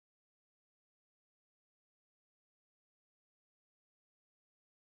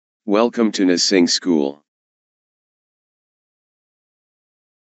Welcome to Nursing School.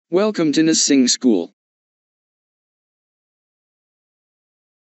 Welcome to Nursing School.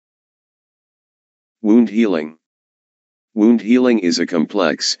 Wound healing. Wound healing is a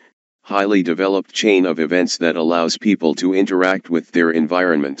complex, highly developed chain of events that allows people to interact with their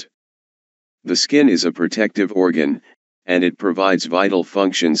environment. The skin is a protective organ, and it provides vital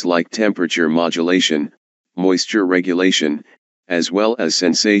functions like temperature modulation, moisture regulation, as well as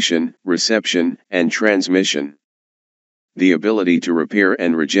sensation, reception, and transmission. The ability to repair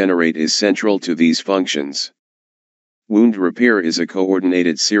and regenerate is central to these functions. Wound repair is a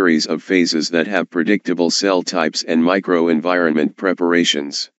coordinated series of phases that have predictable cell types and microenvironment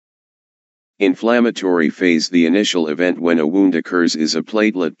preparations. Inflammatory phase. The initial event when a wound occurs is a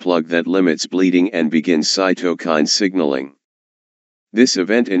platelet plug that limits bleeding and begins cytokine signaling. This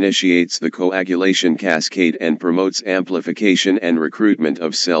event initiates the coagulation cascade and promotes amplification and recruitment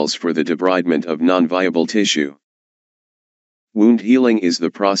of cells for the debridement of non-viable tissue. Wound healing is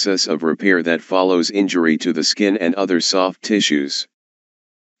the process of repair that follows injury to the skin and other soft tissues.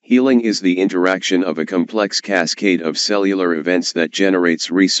 Healing is the interaction of a complex cascade of cellular events that generates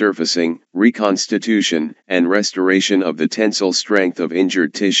resurfacing, reconstitution, and restoration of the tensile strength of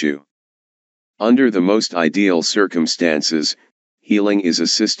injured tissue. Under the most ideal circumstances, healing is a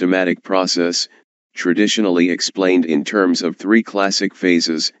systematic process, traditionally explained in terms of three classic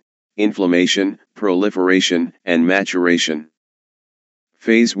phases: inflammation, proliferation, and maturation.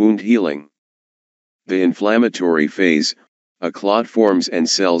 Phase wound healing. The inflammatory phase, a clot forms and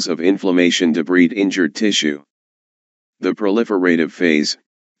cells of inflammation debride injured tissue. The proliferative phase,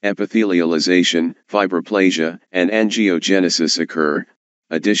 epithelialization, fibroplasia, and angiogenesis occur.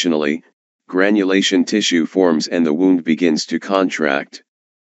 Additionally, granulation tissue forms and the wound begins to contract.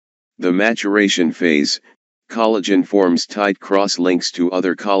 The maturation phase, collagen forms tight cross-links to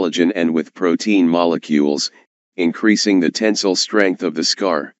other collagen and with protein molecules, increasing the tensile strength of the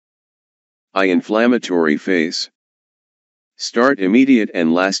scar. Inflammatory phase. Start immediate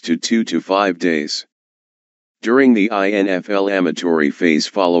and last 2 to 5 days. During the inflammatory phase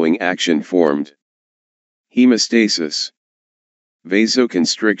following action formed. Hemostasis.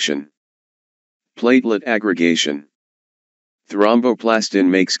 Vasoconstriction. Platelet aggregation. Thromboplastin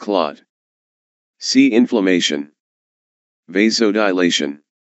makes clot. See inflammation. Vasodilation.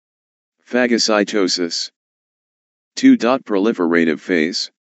 Phagocytosis. 2. Proliferative phase.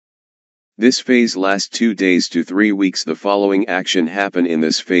 This phase lasts 2 days to 3 weeks. The following action happen in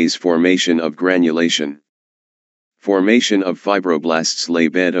this phase: formation of granulation. Formation of fibroblasts lay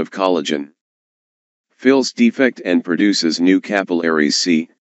bed of collagen. Fills defect and produces new capillaries. C.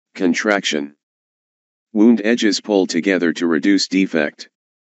 Contraction. Wound edges pull together to reduce defect.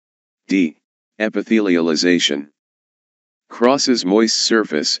 D. Epithelialization. Crosses moist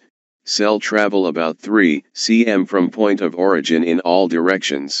surface. Cell travel about 3 cm from point of origin in all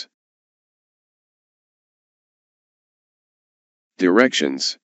directions.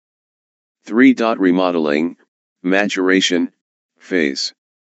 Directions. 3. Remodeling, maturation, phase.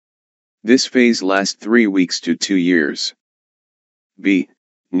 This phase lasts 3 weeks to 2 years. B.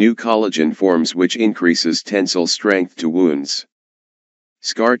 New collagen forms which increases tensile strength to wounds.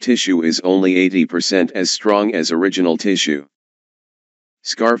 Scar tissue is only 80% as strong as original tissue.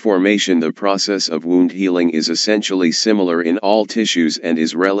 Scar formation. The process of wound healing is essentially similar in all tissues and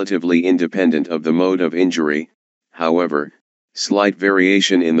is relatively independent of the mode of injury. However, slight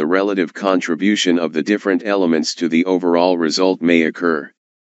variation in the relative contribution of the different elements to the overall result may occur.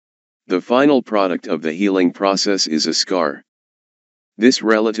 The final product of the healing process is a scar. This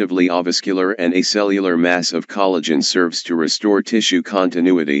relatively avascular and acellular mass of collagen serves to restore tissue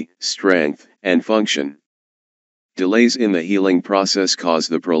continuity, strength, and function. Delays in the healing process cause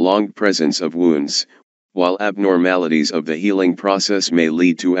the prolonged presence of wounds, while abnormalities of the healing process may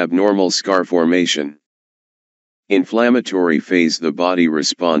lead to abnormal scar formation. Inflammatory phase. The body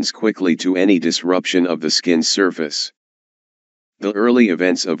responds quickly to any disruption of the skin surface. The early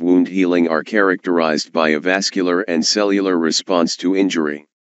events of wound healing are characterized by a vascular and cellular response to injury.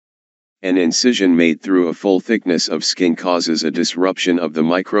 An incision made through a full thickness of skin causes a disruption of the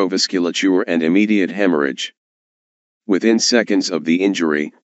microvasculature and immediate hemorrhage. Within seconds of the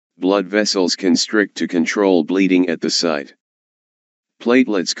injury, blood vessels constrict to control bleeding at the site.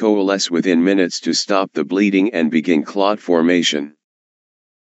 Platelets coalesce within minutes to stop the bleeding and begin clot formation.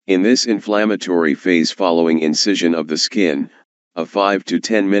 In this inflammatory phase following incision of the skin, a 5 to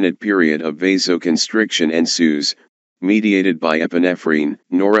 10 minute period of vasoconstriction ensues, mediated by epinephrine,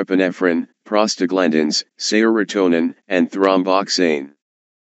 norepinephrine, prostaglandins, serotonin, and thromboxane.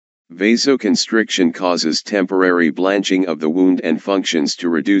 Vasoconstriction causes temporary blanching of the wound and functions to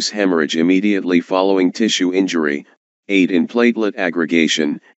reduce hemorrhage immediately following tissue injury, aid in platelet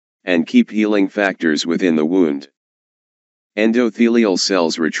aggregation, and keep healing factors within the wound. Endothelial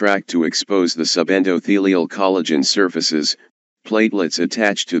cells retract to expose the subendothelial collagen surfaces, platelets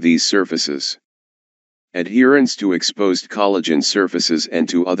attach to these surfaces. Adherence to exposed collagen surfaces and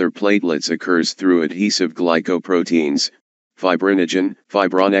to other platelets occurs through adhesive glycoproteins, fibrinogen,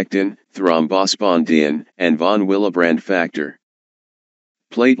 fibronectin, thrombospondin, and von Willebrand factor.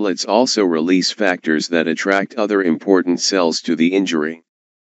 Platelets also release factors that attract other important cells to the injury.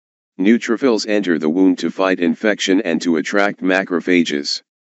 Neutrophils enter the wound to fight infection and to attract macrophages.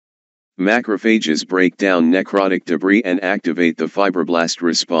 Macrophages break down necrotic debris and activate the fibroblast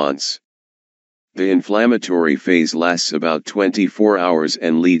response. The inflammatory phase lasts about 24 hours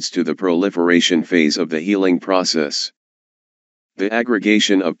and leads to the proliferation phase of the healing process. The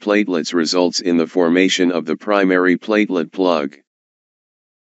aggregation of platelets results in the formation of the primary platelet plug.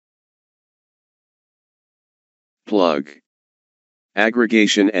 Plug.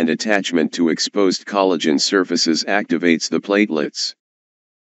 Aggregation and attachment to exposed collagen surfaces activates the platelets.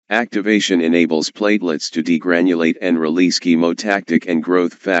 Activation enables platelets to degranulate and release chemotactic and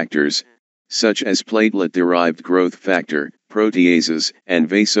growth factors, such as platelet-derived growth factor, proteases, and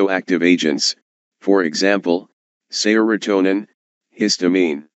vasoactive agents, for example, serotonin,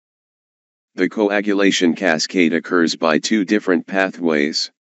 histamine. The coagulation cascade occurs by two different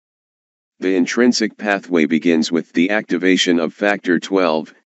pathways. The intrinsic pathway begins with the activation of factor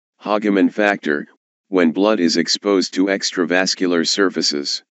 12, Hagemann factor, when blood is exposed to extravascular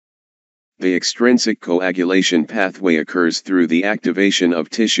surfaces. The extrinsic coagulation pathway occurs through the activation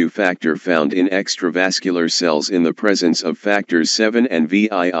of tissue factor found in extravascular cells in the presence of factors 7 and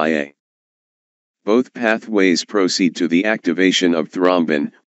VIIA. Both pathways proceed to the activation of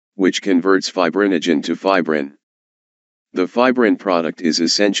thrombin, which converts fibrinogen to fibrin. The fibrin product is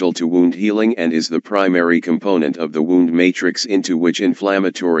essential to wound healing and is the primary component of the wound matrix into which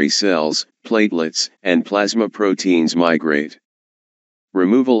inflammatory cells, platelets, and plasma proteins migrate.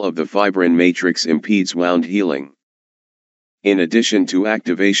 Removal of the fibrin matrix impedes wound healing. In addition to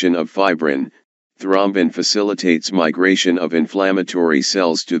activation of fibrin, thrombin facilitates migration of inflammatory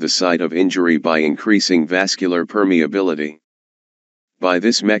cells to the site of injury by increasing vascular permeability. By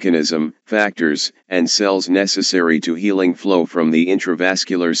this mechanism, factors and cells necessary to healing flow from the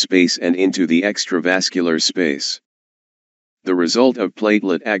intravascular space and into the extravascular space. The result of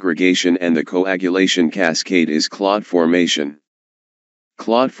platelet aggregation and the coagulation cascade is clot formation.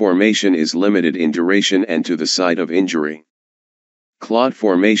 Clot formation is limited in duration and to the site of injury. Clot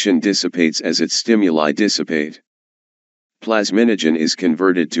formation dissipates as its stimuli dissipate. Plasminogen is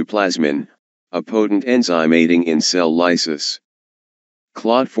converted to plasmin, a potent enzyme aiding in cell lysis.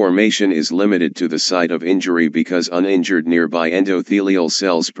 Clot formation is limited to the site of injury because uninjured nearby endothelial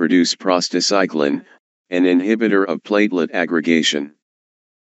cells produce prostacyclin, an inhibitor of platelet aggregation.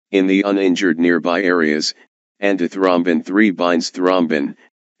 In the uninjured nearby areas, antithrombin 3 binds thrombin,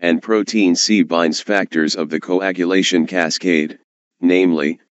 and protein C binds factors of the coagulation cascade,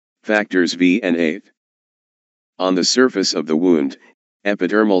 namely, factors V and 8. On the surface of the wound,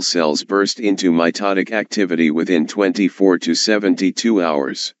 epidermal cells burst into mitotic activity within 24 to 72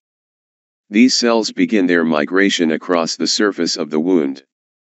 hours. These cells begin their migration across the surface of the wound.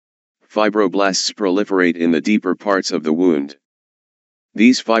 Fibroblasts proliferate in the deeper parts of the wound.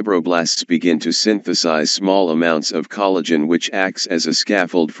 These fibroblasts begin to synthesize small amounts of collagen which acts as a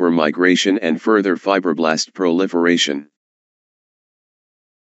scaffold for migration and further fibroblast proliferation.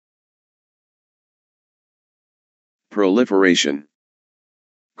 Proliferation.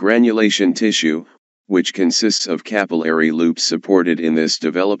 Granulation tissue, which consists of capillary loops supported in this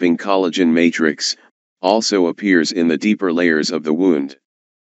developing collagen matrix, also appears in the deeper layers of the wound.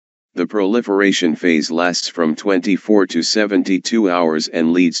 The proliferation phase lasts from 24 to 72 hours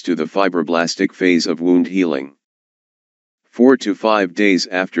and leads to the fibroblastic phase of wound healing. 4 to 5 days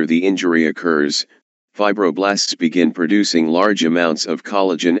after the injury occurs, fibroblasts begin producing large amounts of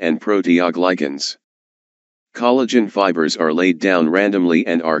collagen and proteoglycans. Collagen fibers are laid down randomly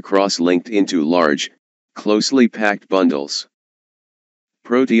and are cross-linked into large, closely packed bundles.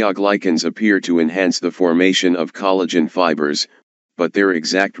 Proteoglycans appear to enhance the formation of collagen fibers, but their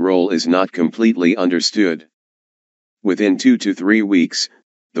exact role is not completely understood. Within 2 to 3 weeks,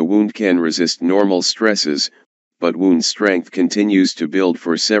 the wound can resist normal stresses, but wound strength continues to build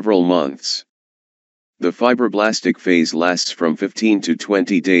for several months. The fibroblastic phase lasts from 15 to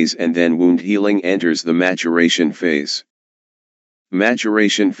 20 days and then wound healing enters the maturation phase.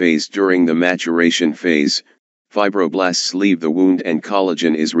 Maturation phase. During the maturation phase, Fibroblasts leave the wound and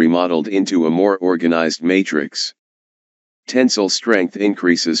collagen is remodeled into a more organized matrix. Tensile strength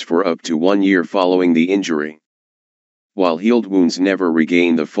increases for up to 1 year following the injury. While healed wounds never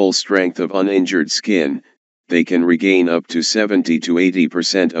regain the full strength of uninjured skin, they can regain up to 70 to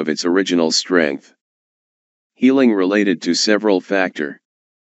 80% of its original strength. Healing related to several factors.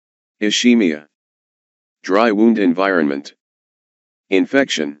 Ischemia. Dry wound environment.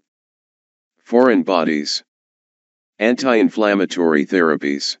 Infection. Foreign bodies. Anti-inflammatory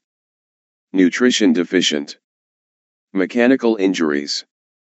therapies. Nutrition deficient. Mechanical injuries.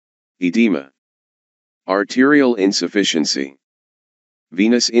 Edema. Arterial insufficiency.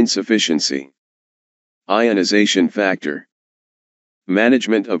 Venous insufficiency. Ionization factor.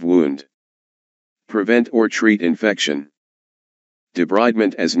 Management of wound. Prevent or treat infection.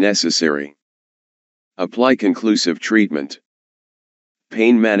 Debridement as necessary. Apply conclusive treatment.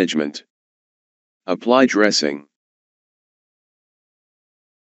 Pain management. Apply dressing.